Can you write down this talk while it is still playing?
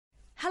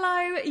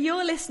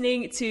You're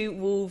listening to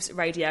Wolves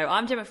Radio.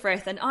 I'm Gemma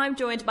Frith and I'm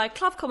joined by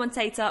club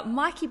commentator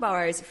Mikey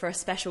Burrows for a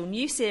special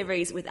new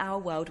series with our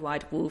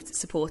worldwide Wolves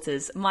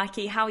supporters.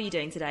 Mikey, how are you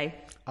doing today?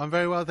 I'm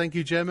very well, thank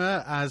you,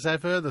 Gemma. As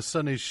ever, the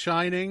sun is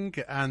shining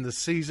and the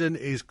season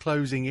is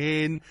closing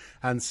in,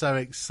 and so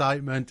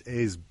excitement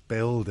is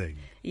building.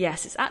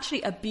 Yes, it's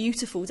actually a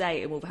beautiful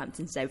day in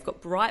Wolverhampton today. We've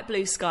got bright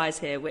blue skies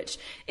here, which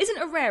isn't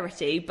a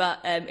rarity,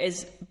 but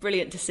is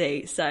brilliant to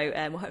see. So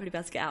we'll hopefully be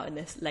able to get out in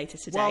this later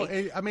today. Well,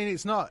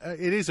 it's not.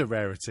 It is a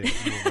rarity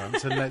in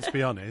Wolverhampton, let's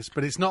be honest,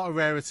 but it's not a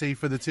rarity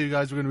for the two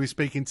guys we're going to be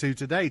speaking to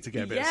today to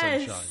get a bit of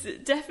sunshine. Yes,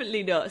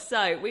 definitely not.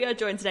 So we are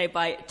joined today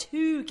by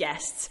two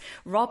guests,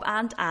 Rob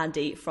and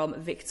Andy from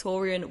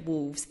Victorian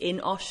Wolves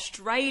in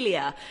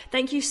Australia.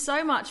 Thank you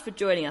so much for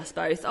joining us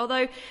both,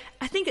 although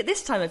I think at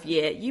this time of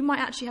year you might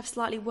actually have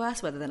slightly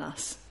worse weather than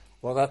us.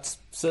 Well, that's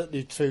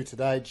certainly true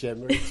today,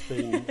 Gemma. It's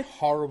been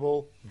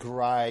horrible,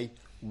 grey,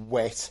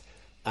 wet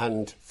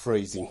and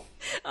freezing.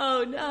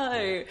 Oh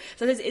no.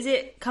 So is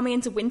it coming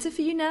into winter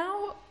for you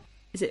now?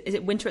 Is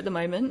it winter at the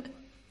moment?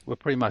 We're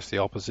pretty much the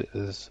opposite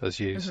as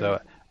you. Mm-hmm. So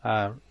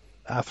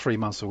our 3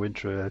 months of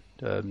winter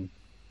are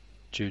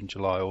June,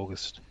 July,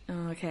 August.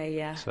 Oh, okay,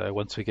 yeah. So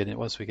once we get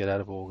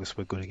out of August,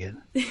 we're good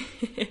again.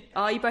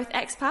 Are you both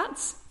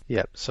expats?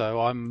 Yeah. So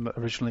I'm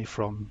originally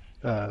from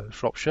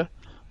Shropshire.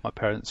 My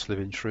parents live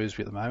in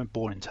Shrewsbury at the moment.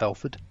 Born in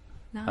Telford.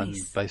 Nice. And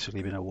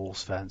basically been a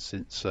Wolves fan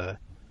since the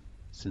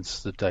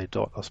day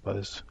dot, I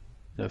suppose.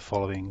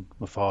 Following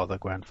my father,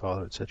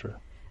 grandfather, etc.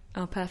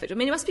 Oh, perfect. I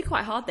mean, it must be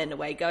quite hard then, in a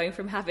way, going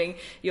from having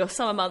your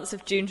summer months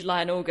of June,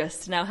 July and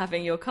August to now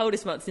having your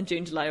coldest months in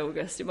June, July,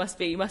 August. You must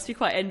be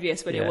quite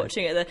envious when you're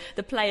watching it,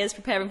 the players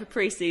preparing for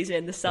pre-season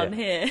in the sun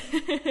here.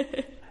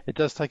 It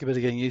does take a bit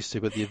of getting used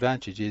to, but the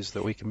advantage is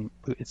that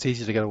it's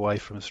easy to get away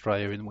from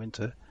Australia in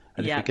winter.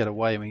 And if we get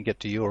away and we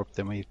get to Europe,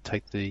 then we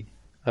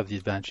have the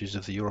advantages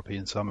of the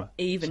European summer.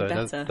 Even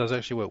better. It does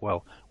actually work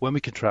well when we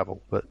can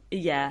travel, but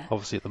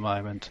obviously at the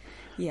moment,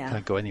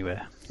 can't go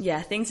anywhere.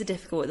 Yeah, things are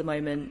difficult at the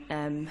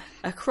moment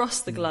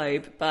across the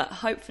globe, but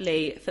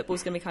hopefully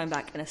football's going to be coming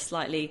back in a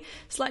slightly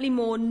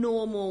more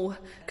normal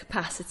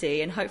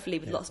capacity, and hopefully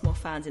with lots more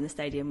fans in the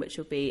stadium, which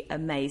will be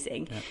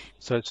amazing. Yeah.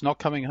 So it's not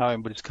coming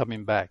home, but it's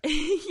coming back.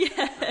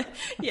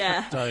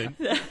 Yeah.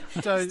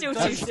 Don't Still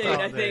too soon,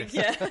 I think.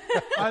 Yeah.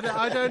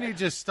 I'd only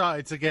just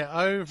started to get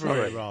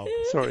over it, Rob.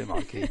 Sorry,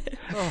 Mikey.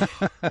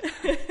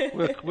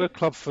 We're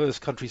club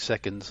first, country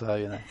second,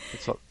 so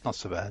it's not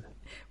so bad.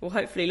 Well,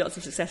 hopefully lots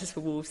of successes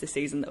for Wolves this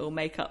season that will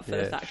make up for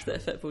the fact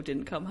that football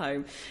didn't come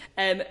home.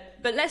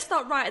 But let's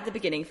start right at the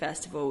beginning,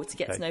 first of all, to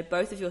get to know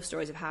both of your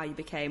stories of how you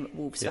became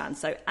Wolves fans.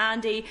 So,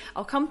 Andy,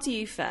 I'll come to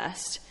you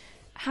first.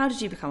 How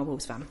did you become a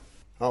Wolves fan?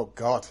 Oh,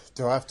 God,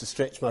 do I have to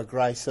stretch my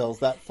grey cells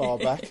that far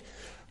back?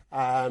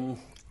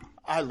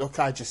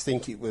 I just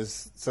think it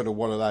was sort of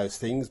one of those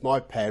things. My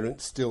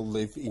parents still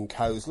live in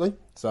Coseley,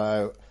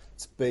 so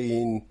it's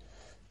been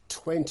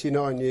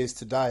 29 years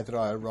today that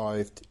I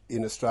arrived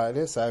in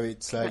Australia, so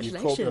it's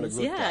you've caught me on a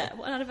good day.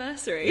 What an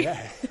anniversary.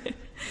 Yeah.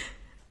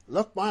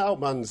 Look, my old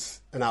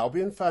man's an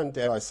Albion fan,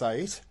 dare I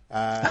say it.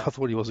 I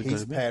thought he wasn't going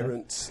to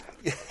admit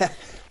that.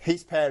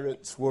 His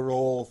parents were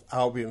all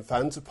Albion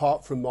fans,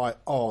 apart from my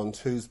aunt,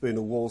 who's been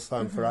a Wolves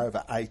fan for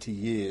over 80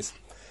 years.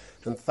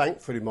 And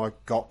thankfully, my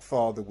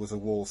godfather was a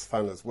Wolves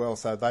fan as well,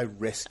 so they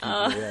rescued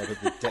me out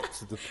of the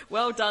depths of the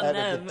well done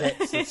them. The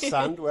depths of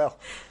Sandwell.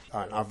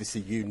 And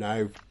obviously, you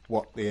know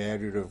what the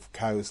area of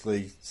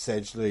Coseley,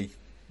 Sedgley,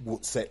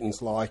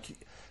 Woodsetton's like.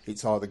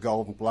 It's either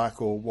gold and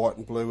black or white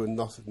and blue, and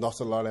not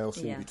a lot else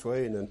in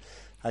between. And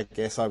I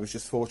guess I was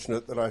just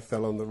fortunate that I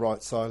fell on the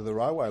right side of the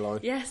railway line.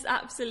 Yes,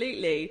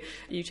 absolutely.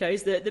 You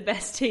chose the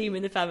best team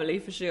in the family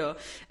for sure.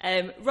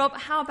 Rob,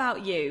 how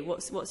about you?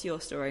 What's your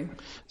story?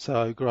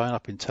 So growing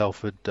up in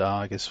Telford,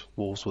 I guess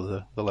Wolves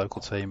were the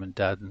local team, and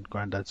Dad and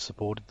Grandad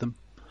supported them.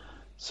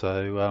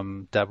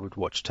 So Dad would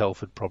watch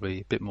Telford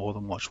probably a bit more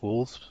than watch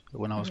Wolves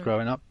when I was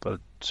growing up. But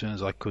as soon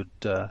as I could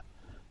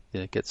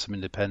get some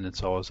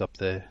independence, I was up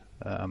there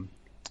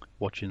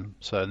watching them.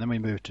 So, and then we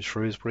moved to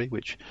Shrewsbury,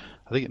 which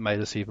I think it made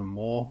us even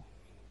more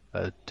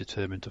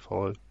determined to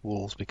follow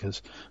Wolves,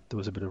 because there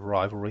was a bit of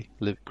rivalry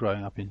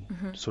growing up in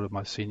sort of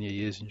my senior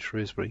years in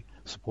Shrewsbury,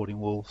 supporting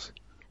Wolves.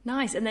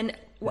 Nice. And then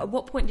at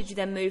what point did you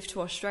then move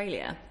to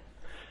Australia?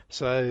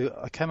 So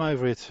I came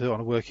over here on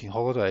a working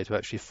holiday to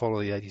actually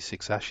follow the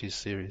 86 Ashes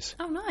series.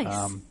 Oh,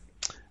 nice.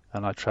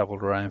 And I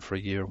travelled around for a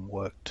year and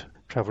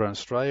travelled around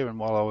Australia, and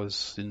while I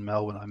was in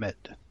Melbourne I met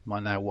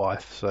my now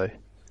wife, so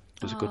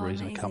it was a good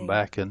reason to come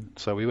back. And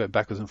so we went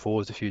backwards and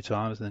forwards a few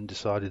times, and then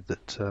decided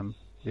that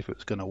if it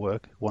was going to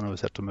work, one of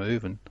us had to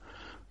move, and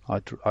I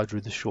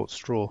drew the short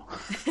straw.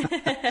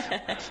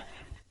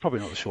 probably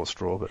not the short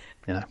straw, but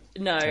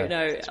No,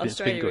 it's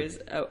Australia been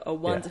is a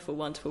wonderful,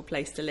 wonderful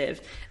place to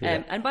live.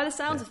 And by the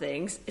sounds of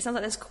things, it sounds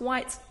like there's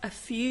quite a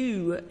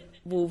few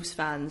Wolves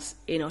fans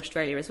in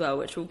Australia as well,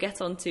 which we'll get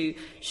onto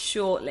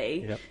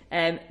shortly.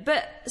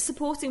 But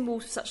supporting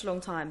Wolves for such a long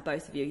time,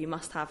 both of you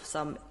must have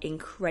some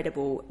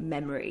incredible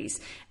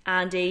memories.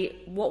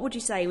 Andy, what would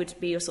you say would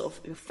be your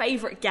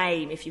favourite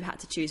game if you had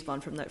to choose one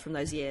from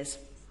those years?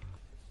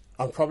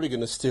 I'm probably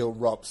going to steal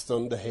Rob's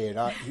thunder here.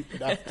 It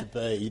would have to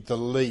be the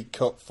League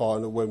Cup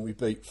final when we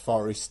beat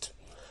Forest.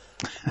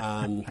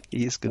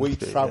 We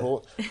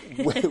travelled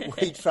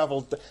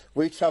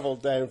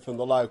down from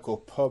the local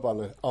pub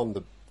on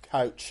the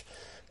coach.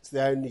 It's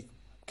the only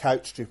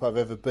coach trip I've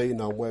ever been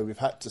on where we've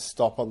had to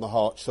stop on the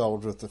hard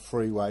shoulder of the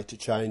freeway to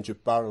change a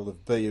barrel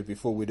of beer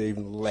before we'd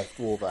even left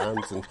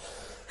Wolverhampton.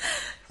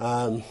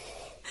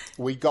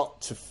 We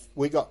got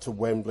to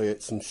Wembley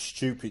at some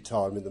stupid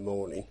time in the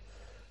morning,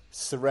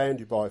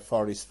 surrounded by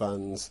Forest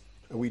fans,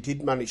 and we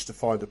did manage to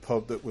find a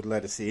pub that would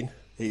let us in.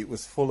 It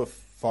was full of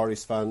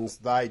Forest fans.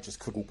 They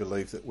just couldn't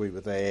believe that we were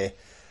there.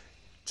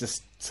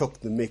 Just took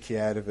the mickey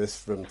out of us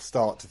from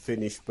start to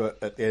finish,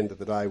 but at the end of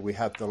the day we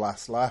had the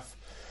last laugh.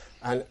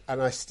 And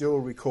I still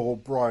recall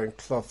Brian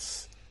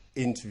Clough's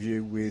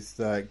interview with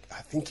I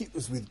think it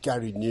was with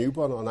Gary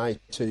Newbon on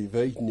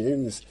ATV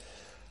News,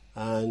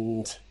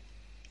 and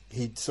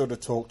he'd sort of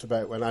talked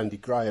about when Andy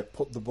Gray had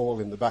put the ball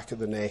in the back of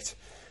the net,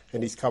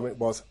 and his comment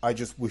was, I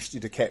just wished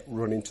he'd have kept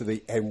running to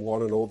the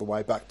M1 and all the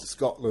way back to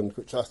Scotland,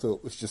 which I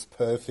thought was just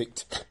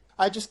perfect.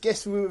 I just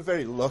guess we were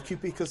very lucky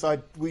because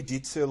we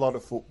did see a lot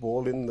of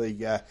football in the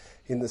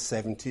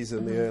 70s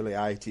and the early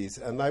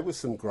 80s, and they were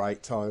some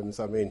great times.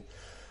 I mean,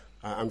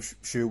 I'm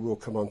sure we'll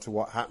come on to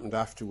what happened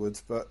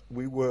afterwards, but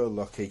we were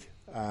lucky.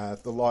 The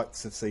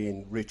likes of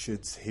seeing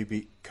Richards,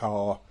 Hibbett,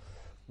 Carr,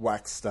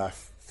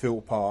 Wagstaff,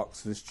 Phil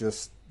Parks was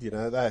just,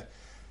 they're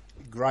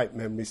great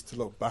memories to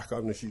look back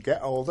on as you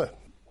get older.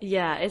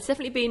 Yeah, it's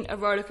definitely been a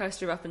roller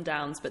coaster of up and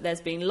downs, but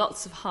there's been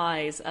lots of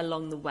highs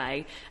along the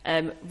way.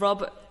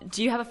 Rob,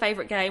 do you have a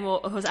favourite game,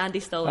 or has Andy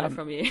stolen it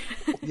from you?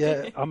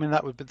 Yeah, I mean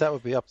that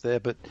would be up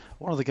there. But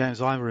one of the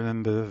games I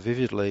remember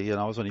vividly, and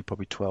I was only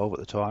probably 12 at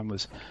the time,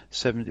 was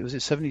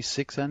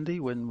 76,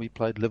 Andy, when we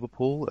played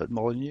Liverpool at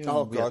Molineux?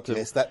 Oh God,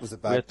 yes, that was a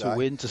bad day. We had to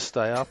win to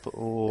stay up,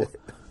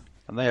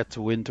 and they had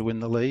to win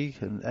the league,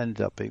 and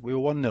ended up we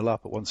were 1-0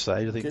 up at one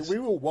stage. I think we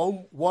were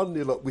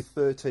 1-0 up with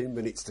 13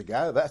 minutes to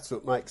go. That's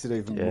what makes it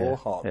even more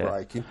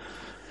heartbreaking. Yeah.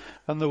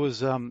 And there was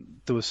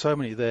so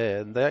many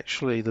there, and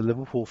the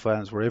Liverpool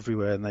fans were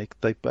everywhere, and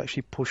they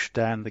actually pushed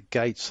down the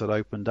gates that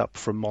opened up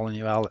from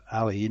Molineux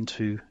Alley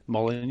into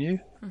Molineux,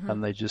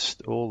 and they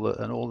just all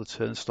the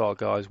turnstile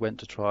guys went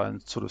to try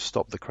and sort of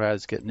stop the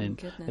crowds getting in.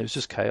 Goodness. It was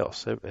just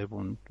chaos.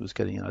 Everyone was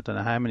getting in. I don't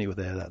know how many were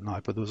there that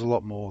night, but there was a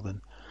lot more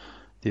than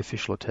the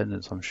official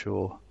attendance, I'm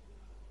sure.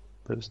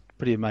 But it was a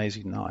pretty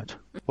amazing night.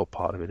 Well,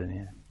 part of it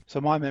anyway. So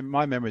my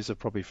memories are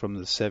probably from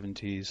the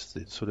 70s,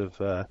 the sort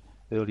of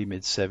early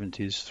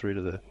mid-70s through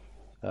to the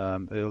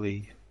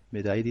early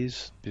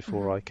mid-80s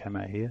before I came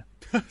out here.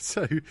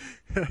 So,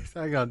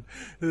 hang on.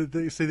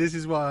 See, this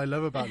is what I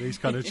love about these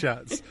kind of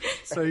chats.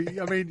 So,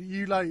 I mean,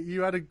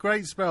 you had a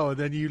great spell, and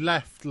then you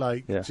left,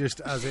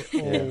 just as it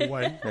all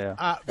went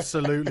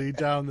absolutely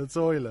down the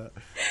toilet.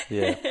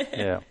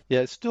 Yeah.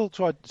 Still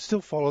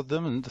followed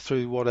them, and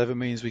through whatever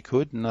means we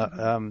could.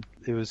 And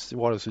it was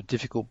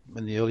difficult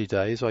in the early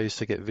days. I used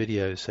to get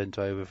videos sent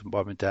over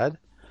by my dad.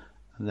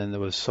 And then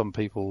there was some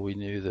people we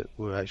knew that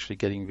were actually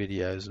getting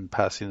videos and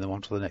passing them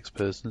on to the next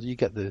person. You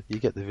get the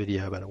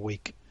video about a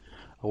week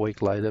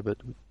later,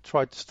 but we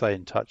tried to stay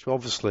in touch.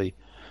 Obviously,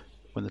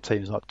 when the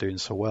team's not doing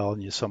so well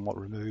and you're somewhat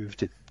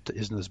removed, it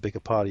isn't as big a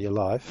part of your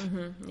life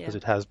as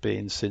it has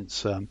been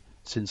since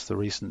the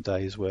recent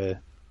days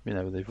where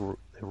they've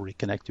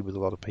reconnected with a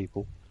lot of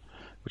people,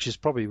 which is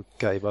probably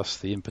gave us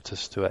the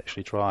impetus to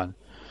actually try and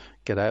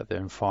get out there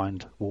and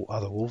find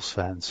other Wolves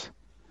fans.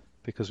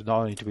 Because not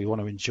only do we want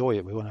to enjoy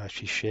it, we want to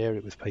actually share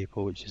it with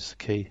people, which is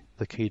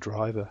the key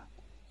driver.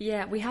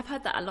 Yeah, we have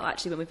heard that a lot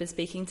actually when we've been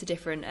speaking to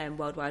different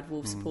worldwide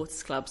Wolves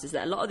supporters clubs, is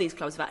that a lot of these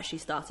clubs have actually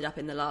started up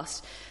in the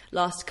last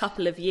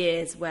couple of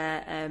years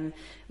where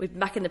we're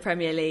back in the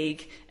Premier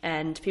League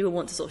and people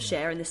want to sort of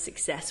share in this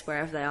success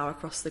wherever they are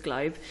across the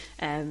globe.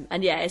 And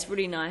yeah, it's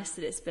really nice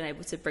that it's been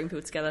able to bring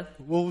people together.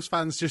 Wolves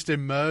fans just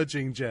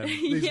emerging, Jem.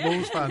 These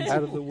Wolves fans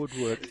out of the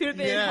woodwork. People have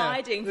been in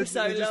hiding for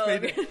so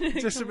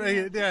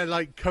long.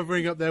 Like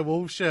covering up their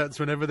Wolves shirts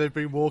whenever they've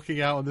been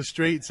walking out on the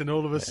streets, and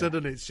all of a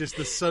sudden it's just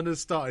the sun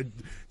has started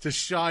to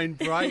shine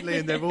brightly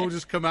and they've all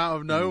just come out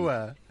of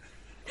nowhere.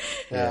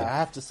 Yeah, I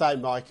have to say,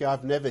 Mikey,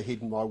 I've never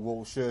hidden my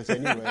Wolves shirt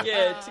anywhere.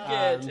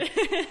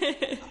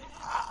 Good.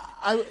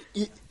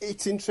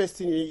 It's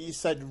interesting you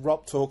said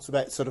Rob talks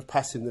about sort of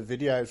passing the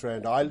videos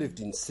around. I lived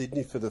in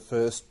Sydney for the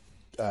first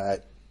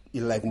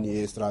 11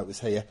 years that I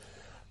was here,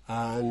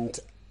 and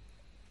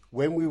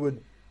when we were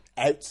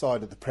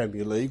outside of the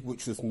Premier League,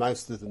 which was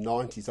most of the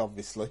 90s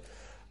obviously,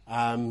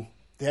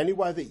 the only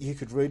way that you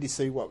could really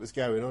see what was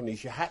going on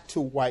is you had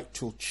to wait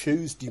till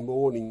Tuesday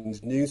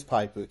morning's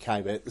newspaper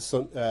came out,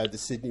 the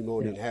Sydney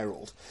Morning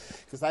Herald,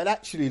 because they'd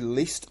actually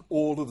list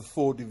all of the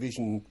 4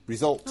 division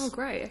results. Oh,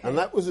 great! Okay. And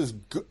that was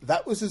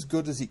as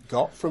good as it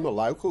got from a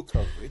local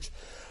coverage.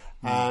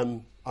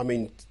 I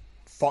mean,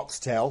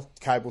 Foxtel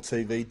cable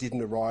TV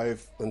didn't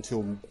arrive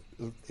until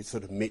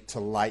sort of mid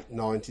to late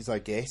 90s, I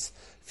guess.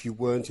 If you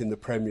weren't in the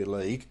Premier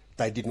League,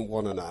 they didn't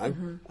want to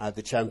know.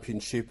 The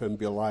Championship and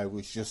below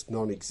was just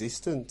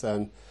non-existent.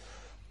 And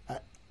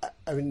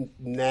I mean,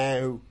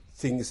 now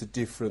things are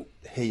different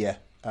here.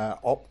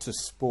 Optus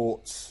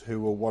Sports,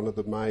 who are one of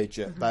the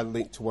major, they're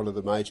linked to one of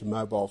the major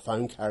mobile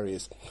phone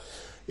carriers.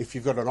 If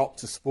you've got an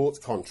Optus Sports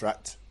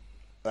contract,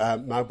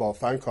 mobile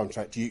phone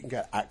contract, you can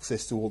get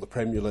access to all the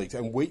Premier Leagues,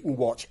 and we can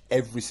watch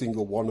every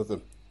single one of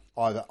them,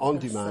 either on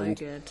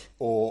demand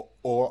or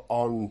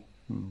on.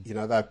 You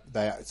know,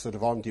 they're sort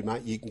of on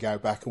demand. You can go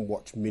back and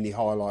watch mini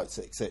highlights,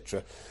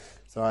 etc.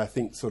 So I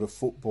think sort of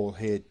football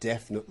here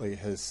definitely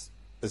has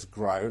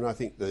grown. I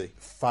think the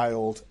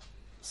failed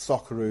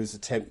Socceroos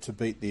attempt to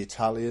beat the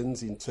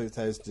Italians in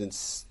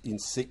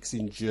 2006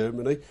 in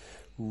Germany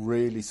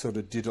really sort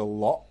of did a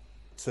lot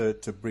to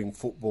bring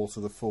football to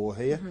the fore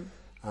here.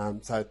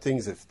 So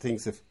things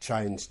have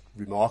changed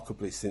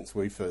remarkably since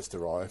we first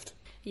arrived.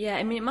 Yeah,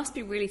 I mean, it must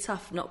be really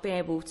tough not being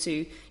able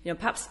to,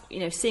 perhaps,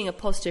 seeing a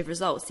positive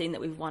result, seeing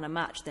that we've won a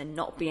match, then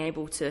not being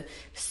able to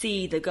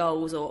see the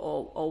goals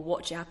or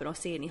watch it happen or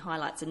see any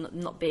highlights, and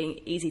not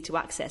being easy to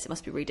access. It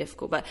must be really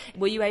difficult. But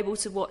were you able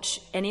to watch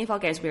any of our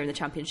games when we were in the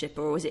Championship,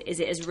 or is it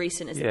as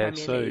recent as the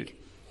Premier League?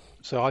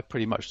 So I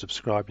pretty much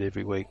subscribed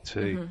every week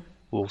to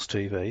Wolves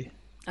TV.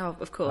 Oh,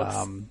 of course.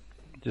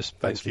 Just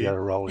basically had a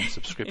rolling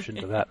subscription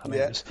to that. I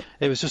mean,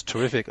 it was just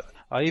terrific.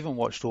 I even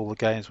watched all the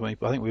games when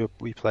I think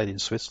we played in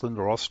Switzerland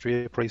or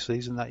Austria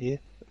pre-season that year.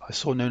 I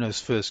saw Nuno's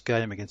first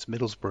game against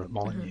Middlesbrough at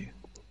Molineux.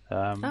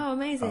 Oh,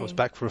 amazing! I was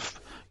back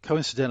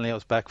coincidentally, I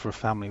was back for a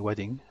family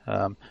wedding,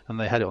 and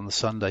they had it on the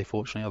Sunday.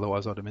 Fortunately,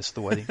 otherwise I'd have missed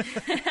the wedding.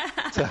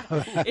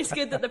 It's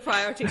good that the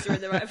priorities are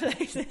in the right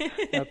place.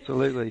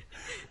 Absolutely,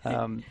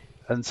 and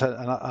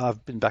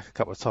I've been back a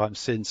couple of times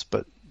since,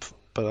 but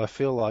I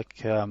feel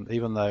like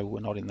even though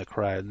we're not in the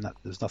crowd, and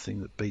there's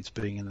nothing that beats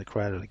being in the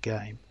crowd at a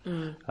game,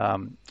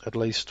 at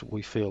least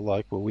we feel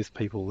like we're with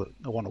people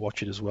that want to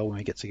watch it as well when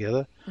we get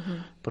together.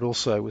 But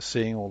also we're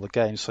seeing all the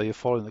games, so you're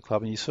following the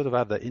club and you sort of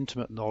have that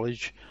intimate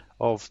knowledge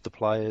of the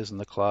players and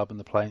the club and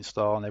the playing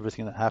style and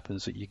everything that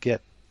happens that you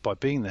get by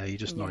being there. You're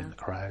just not in the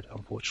crowd,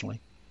 unfortunately.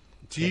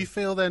 Do you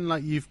feel then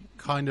like you've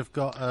kind of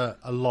got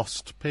a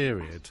lost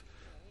period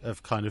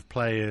of kind of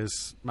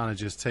players,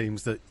 managers,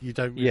 teams that you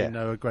don't really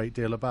know a great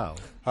deal about?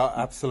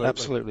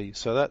 Absolutely.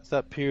 So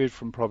that period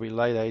from probably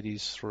late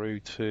 80s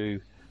through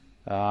to,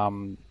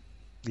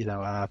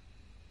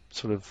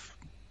 sort of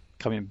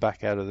coming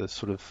back out of the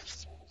sort of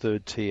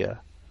third tier,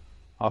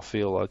 I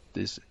feel like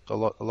there's a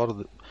lot of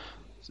the.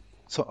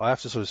 So I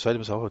have to sort of say to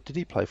myself, oh, did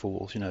he play for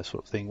Wolves,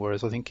 sort of thing.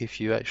 Whereas I think if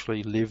you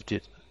actually lived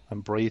it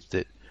and breathed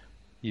it,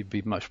 you'd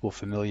be much more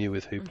familiar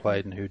with who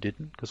played and who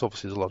didn't, because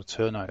obviously there's a lot of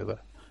turnover.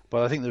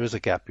 But I think there is a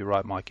gap. You're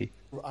right, Mikey.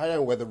 I don't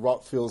know whether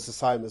Rock feels the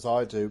same as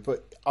I do,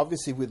 but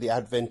obviously with the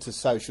advent of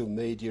social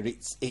media,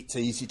 it's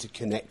easy to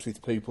connect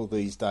with people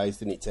these days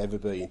than it's ever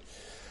been.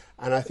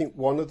 And I think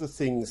one of the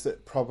things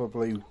that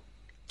probably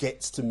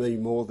gets to me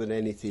more than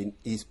anything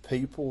is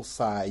people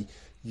say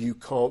you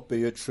can't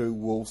be a true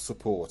Wolves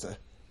supporter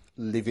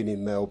living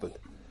in Melbourne.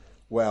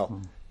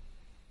 Well,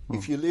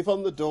 if you live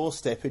on the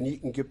doorstep and you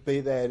can be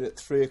there at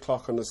 3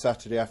 o'clock on a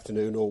Saturday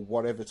afternoon or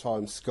whatever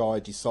time Sky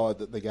decide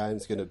that the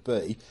game's going to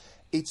be,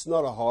 it's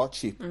not a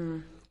hardship.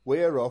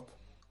 We're up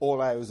all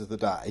hours of the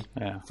day,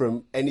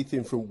 from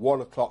anything from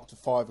 1 o'clock to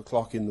 5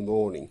 o'clock in the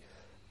morning,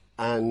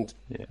 and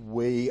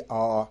we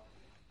are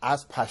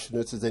as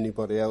passionate as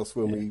anybody else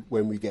when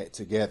we get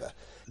together.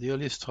 The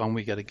earliest time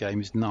we get a game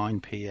is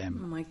 9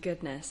 p.m. Oh my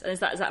goodness! And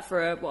is that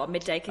for a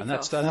midday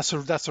kickoff?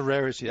 And that's a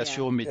rarity. That's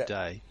your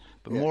midday.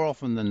 But more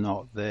often than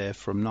not, they're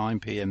from 9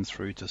 p.m.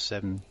 through to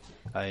 7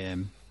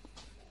 a.m.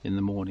 in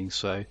the morning.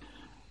 So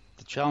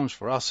the challenge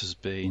for us has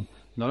been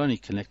not only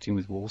connecting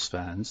with Wolves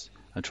fans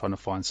and trying to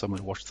find someone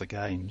to watch the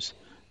games,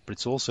 but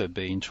it's also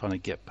been trying to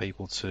get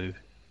people to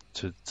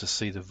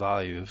see the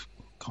value of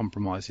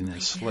compromising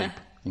their sleep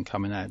and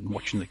coming out and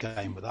watching the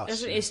game with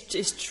us.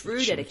 It's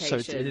true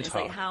dedication. So it's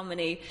like how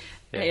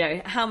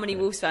many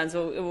Wolves fans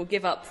will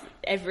give up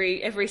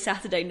every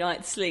Saturday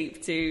night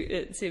sleep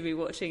to be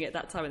watching at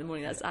that time in the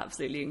morning. That's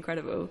absolutely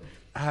incredible.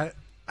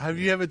 Have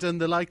you ever done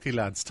the Likely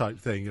Lads type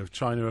thing of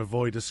trying to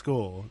avoid a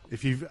score?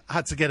 If you've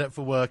had to get up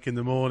for work in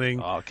the morning,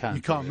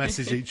 you can't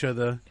message each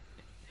other.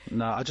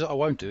 No, I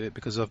won't do it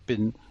because I've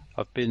been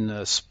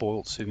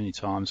spoilt too many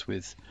times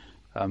with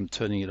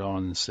turning it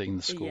on and seeing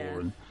the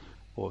score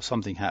or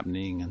something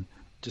happening, and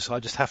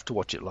I just have to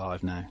watch it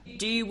live now.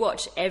 Do you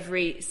watch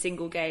every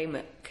single game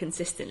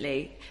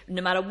consistently,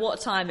 no matter what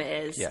time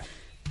it is? Yeah.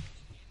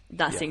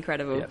 That's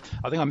incredible. Yeah.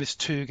 I think I missed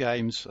 2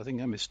 games.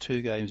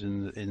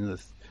 in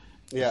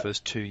the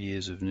first 2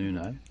 years of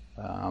Nuno,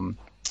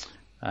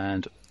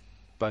 and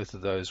both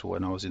of those were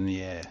when I was in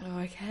the air. Oh,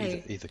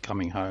 okay. Either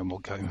coming home or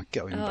going back.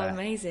 Oh,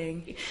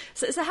 amazing.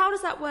 So how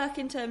does that work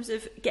in terms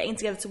of getting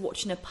together to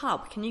watch in a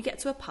pub? Can you get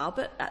to a pub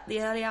at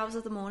the early hours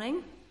of the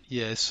morning?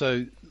 Yeah,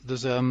 so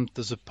there's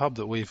a pub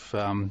that we've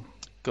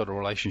got a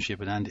relationship,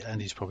 and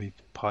Andy's probably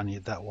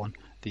pioneered that one,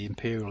 the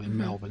Imperial in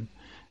Melbourne,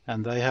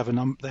 and they have a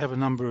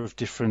number of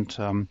different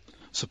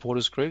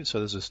supporters groups. So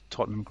there's a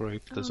Tottenham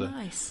group, there's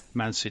a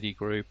Man City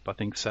group, I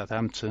think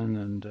Southampton,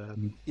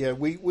 and yeah,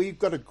 we've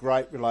got a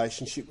great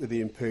relationship with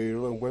the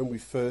Imperial, and when we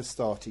first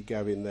started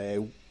going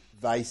there,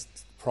 they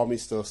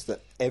promised us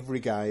that every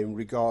game,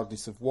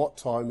 regardless of what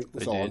time it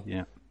was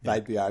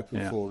they'd be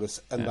open for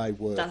us, and they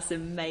were. That's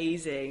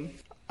amazing.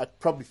 It's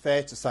probably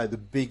fair to say the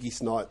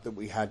biggest night that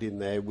we had in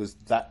there was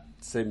that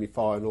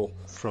semi-final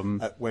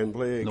at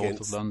Wembley north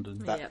against of London.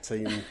 That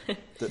team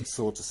that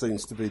sort of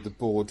seems to be the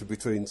border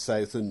between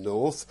South and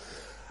North.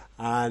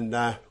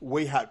 And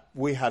we had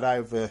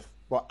over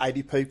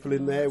 80 people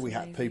in there. We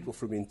had people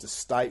from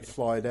interstate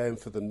fly down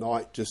for the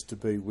night just to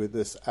be with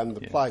us, and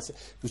the place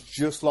was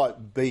just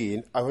like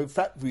being. In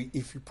fact,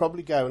 if you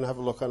probably go and have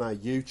a look on our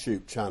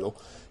YouTube channel,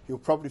 you'll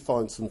probably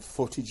find some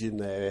footage in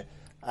there.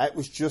 It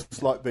was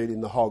just like being in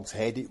the Hog's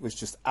Head. It was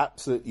just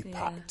absolutely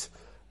packed.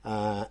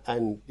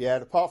 And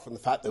apart from the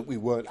fact that we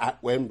weren't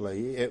at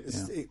Wembley, it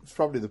was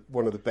probably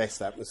one of the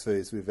best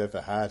atmospheres we've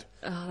ever had.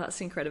 Oh, that's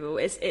incredible.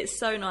 It's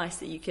so nice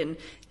that you can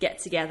get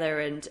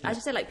together and, as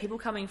you say, like people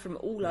coming from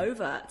all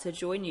over to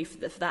join you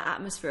for that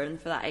atmosphere and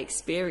for that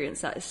experience.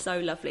 That is so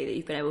lovely that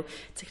you've been able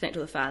to connect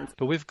with the fans.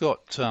 But we've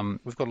got a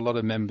lot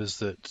of members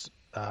that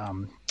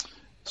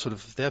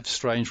they have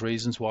strange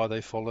reasons why they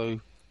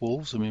follow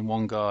Wolves. I mean,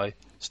 one guy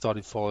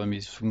started following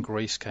me from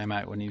Greece, came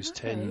out when he was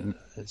 10, and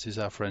it's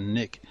our friend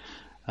Nick.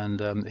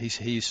 And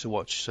he used to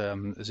watch.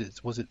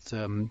 Was it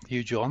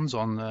Hugh Johns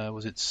on?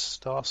 Was it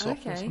Starsoft or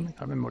something? I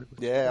can't remember what it was.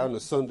 Yeah, on a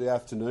Sunday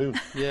afternoon.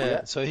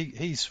 Yeah. So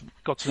he's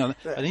got to know,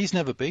 and he's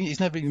never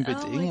even been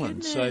to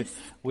England. So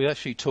we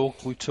actually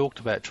talked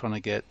about trying to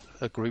get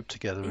a group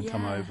together and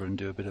come over and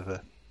do a bit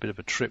of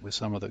a trip with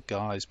some of the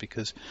guys,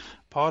 because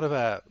part of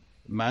our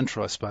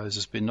mantra, I suppose,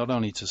 has been not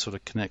only to sort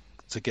of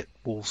get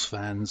Wolves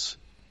fans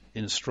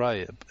in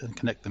Australia and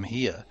connect them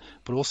here,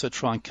 but also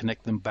try and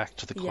connect them back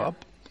to the club.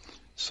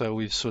 So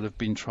we've sort of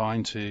been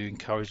trying to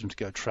encourage them to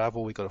go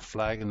travel. We've got a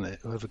flag, and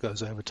whoever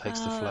goes over takes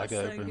the flag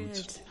over. So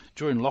and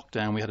during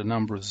lockdown, we had a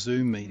number of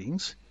Zoom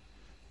meetings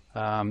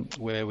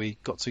where we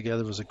got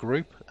together as a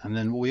group, and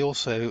then we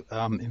also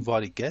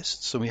invited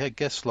guests. So we had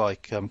guests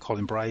like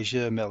Colin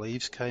Brazier, Mel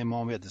Eves came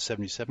on. We had the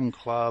 77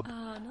 Club.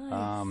 Oh,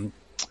 nice.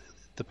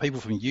 The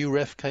people from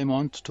UREF came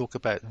on to talk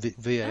about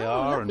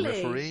VAR and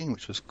refereeing,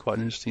 which was quite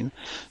interesting.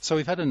 So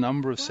we've had a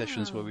number of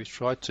sessions where we've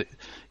tried to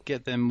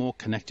get them more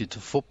connected to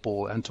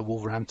football and to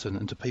Wolverhampton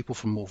and to people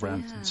from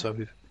Wolverhampton. Yeah. So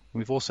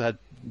we've also had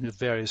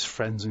various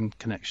friends and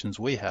connections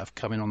we have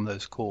coming on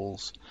those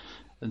calls.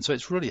 And so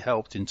it's really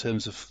helped in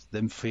terms of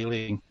them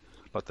feeling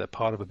like they're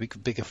part of a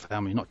bigger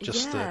family, not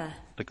just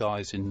the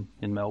guys in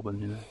Melbourne.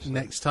 You know, so.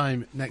 Next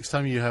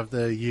time you have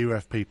the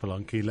UREF people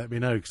on, can you let me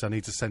know? Because I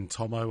need to send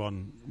Tomo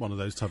on one of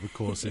those type of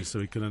courses so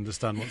he can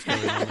understand what's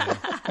going on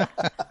here.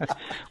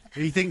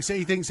 He thinks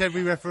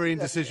every refereeing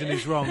decision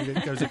is wrong.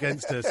 It goes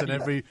against us, and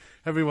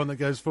everyone that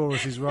goes for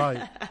us is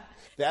right.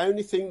 The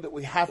only thing that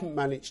we haven't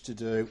managed to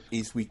do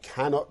is we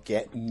cannot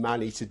get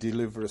Manny to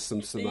deliver us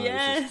some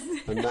samosas,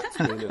 and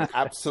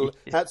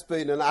that's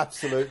been an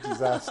absolute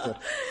disaster.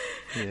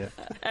 Yeah.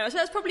 So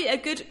that's probably a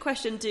good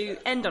question to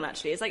end on,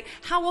 actually. It's like,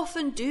 how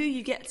often do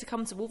you get to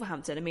come to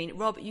Wolverhampton? I mean,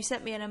 Rob, you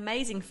sent me an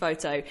amazing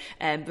photo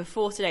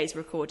before today's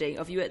recording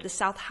of you at the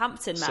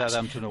Southampton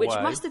match, which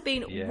must have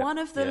been one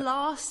of the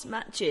last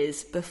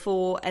matches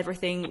before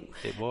everything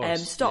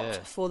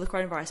stopped for the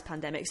coronavirus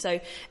pandemic.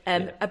 So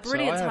a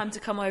brilliant time to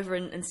come over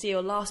and see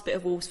your last bit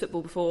of Wolves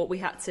football before we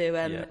had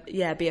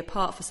to be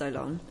apart for so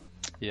long.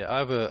 Yeah, I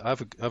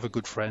have a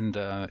good friend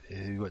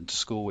who went to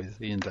school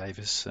with Ian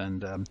Davis,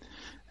 and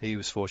he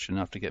was fortunate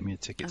enough to get me a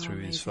ticket through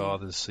his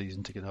father's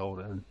season ticket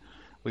holder, and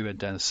we went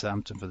down to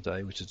Southampton for the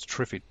day, which is a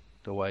terrific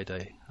away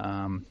day.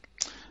 I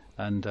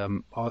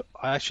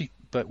actually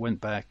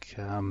went back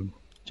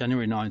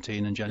January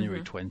 19 and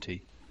January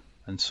 20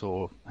 and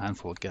saw a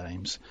handful of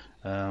games.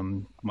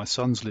 My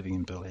son's living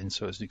in Berlin,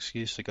 so it's an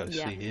excuse to go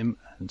see him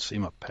and see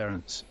my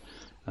parents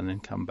and then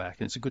come back.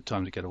 And it's a good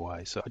time to get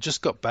away. So I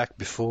just got back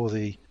before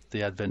the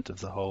advent of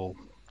the whole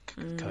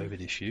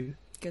COVID issue.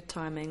 Good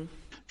timing.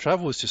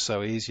 Travel was just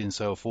so easy and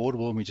so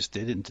affordable, and we just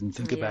did it and didn't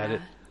think about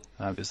it.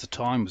 Because the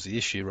time was the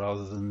issue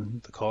rather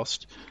than the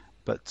cost.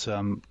 But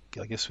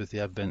I guess with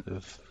the advent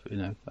of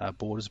our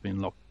borders being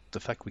locked,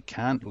 the fact we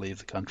can't leave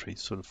the country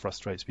sort of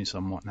frustrates me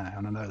somewhat now.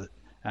 And I know that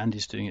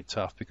Andy's doing it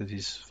tough because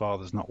his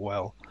father's not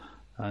well,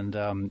 and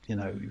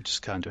you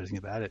just can't do anything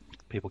about it.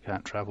 People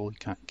can't travel, you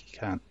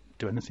can't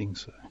do anything.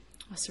 So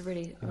that's a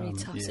really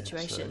tough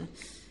situation.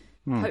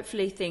 So,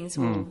 hopefully things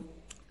will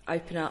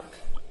open up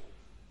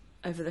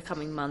over the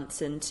coming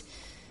months, and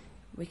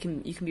you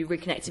can be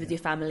reconnected with your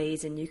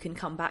families, and you can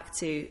come back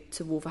to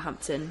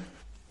Wolverhampton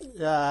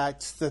Yeah,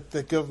 it's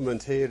the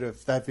government here,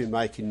 they've been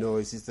making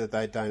noises that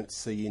they don't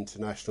see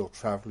international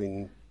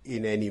travelling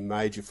in any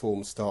major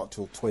form start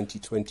till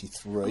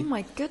 2023. Oh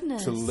my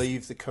goodness. To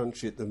leave the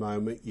country at the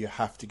moment, you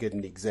have to get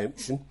an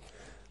exemption.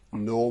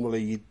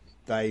 Normally,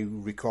 they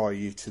require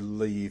you to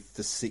leave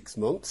for 6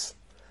 months,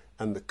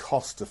 and the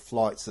cost of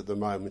flights at the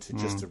moment are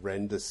just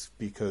horrendous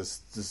because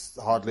there's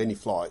hardly any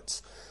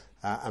flights,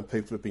 and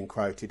people have been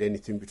quoted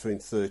anything between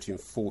 $30,000 and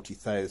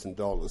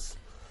 $40,000.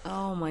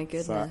 Oh my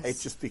goodness! So it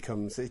just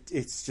becomes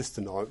it's just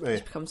a nightmare.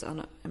 It becomes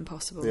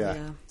impossible.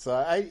 Yeah.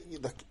 So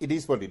look, it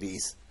is what it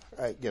is.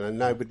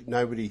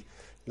 Nobody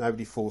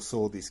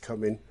foresaw this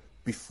coming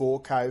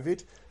before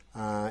COVID.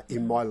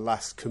 In my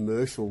last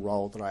commercial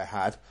role that I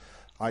had,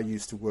 I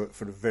used to work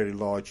for a very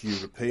large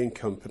European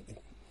company,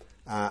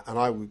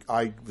 and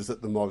I was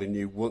at the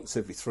Molyneux once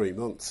every 3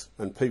 months,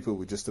 and people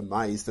were just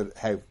amazed at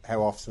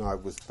how often I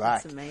was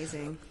back. That's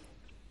amazing.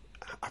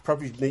 I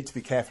probably need to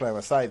be careful how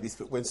I say this,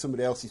 but when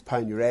somebody else is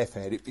paying your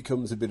airfare, it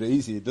becomes a bit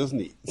easier, doesn't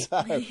it?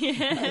 So,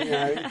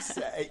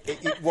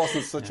 it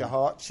wasn't such a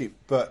hardship,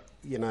 but,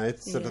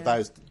 sort of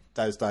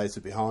those days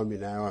are behind me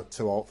now. I'm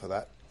too old for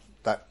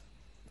that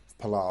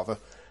palaver.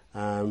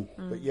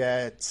 But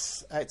yeah,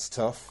 it's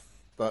tough,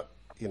 but,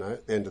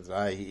 at the end of the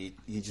day,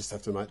 you just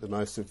have to make the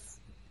most of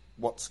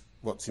what's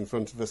in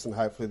front of us, and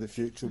hopefully the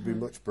future will be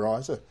much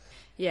brighter.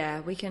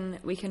 Yeah, we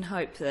can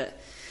hope that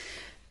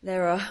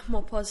there are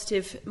more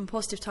positive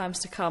times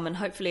to come, and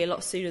hopefully a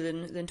lot sooner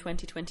than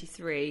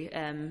 2023.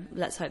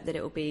 Let's hope that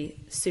it will be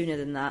sooner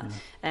than that.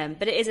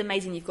 But it is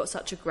amazing you've got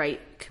such a great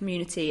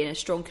community and a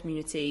strong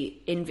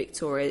community in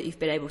Victoria that you've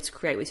been able to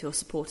create with your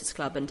supporters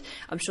club, and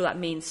I'm sure that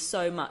means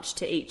so much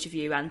to each of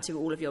you and to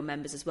all of your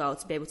members as well,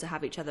 to be able to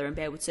have each other and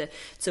be able to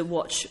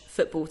watch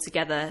football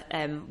together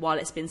while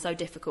it's been so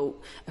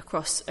difficult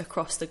across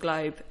the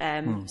globe.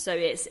 So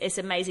it's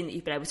amazing that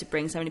you've been able to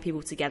bring so many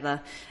people together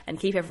and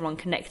keep everyone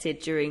connected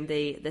during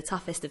the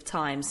toughest of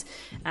times,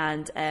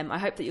 and I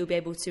hope that you'll be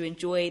able to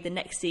enjoy the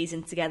next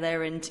season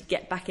together and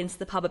get back into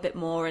the pub a bit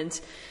more, and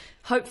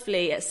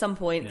hopefully at some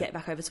point get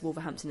back over to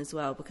Wolverhampton as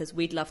well, because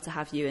we'd love to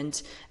have you,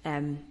 and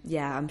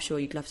I'm sure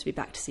you'd love to be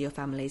back to see your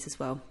families as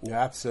well. Yeah,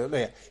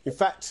 absolutely. In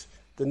fact,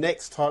 the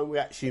next time we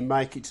actually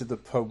make it to the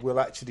pub, we'll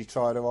actually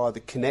try to either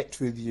connect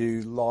with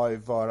you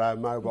live via our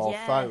mobile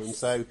phone,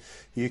 so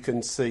you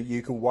can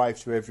wave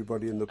to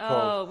everybody in the pub.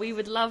 Oh, we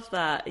would love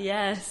that.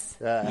 Yes,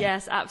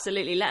 yes,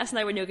 absolutely. Let us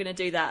know when you're going to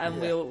do that, and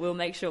we'll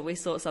make sure we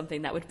sort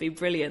something. That would be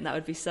brilliant. That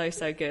would be so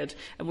good,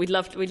 and we'd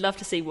love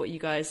to see what you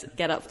guys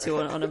get up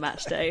to on a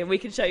match day, and we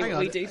can show you what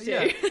we do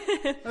too.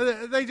 Yeah.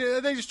 Are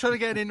they just trying to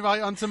get an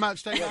invite onto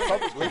match day? Yeah,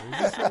 probably.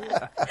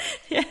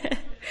 Yeah.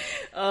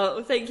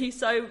 Oh, thank you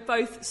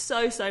both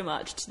so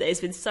much. It's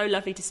been so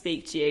lovely to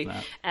speak to you.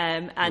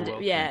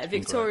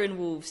 Victorian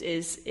Wolves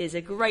is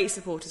a great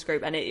supporters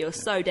group, and you're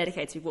so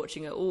dedicated to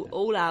watching it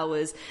all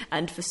hours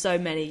and for so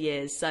many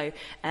years. So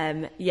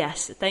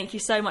yes, thank you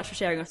so much for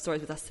sharing your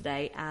stories with us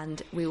today,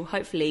 and we will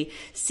hopefully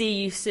see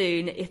you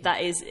soon. If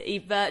that is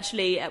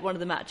virtually at one of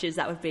the matches,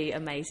 that would be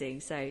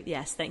amazing. So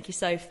yes, thank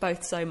you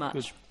both so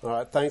much. All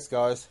right, thanks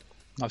guys.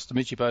 Nice to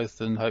meet you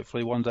both, and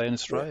hopefully one day in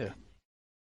Australia.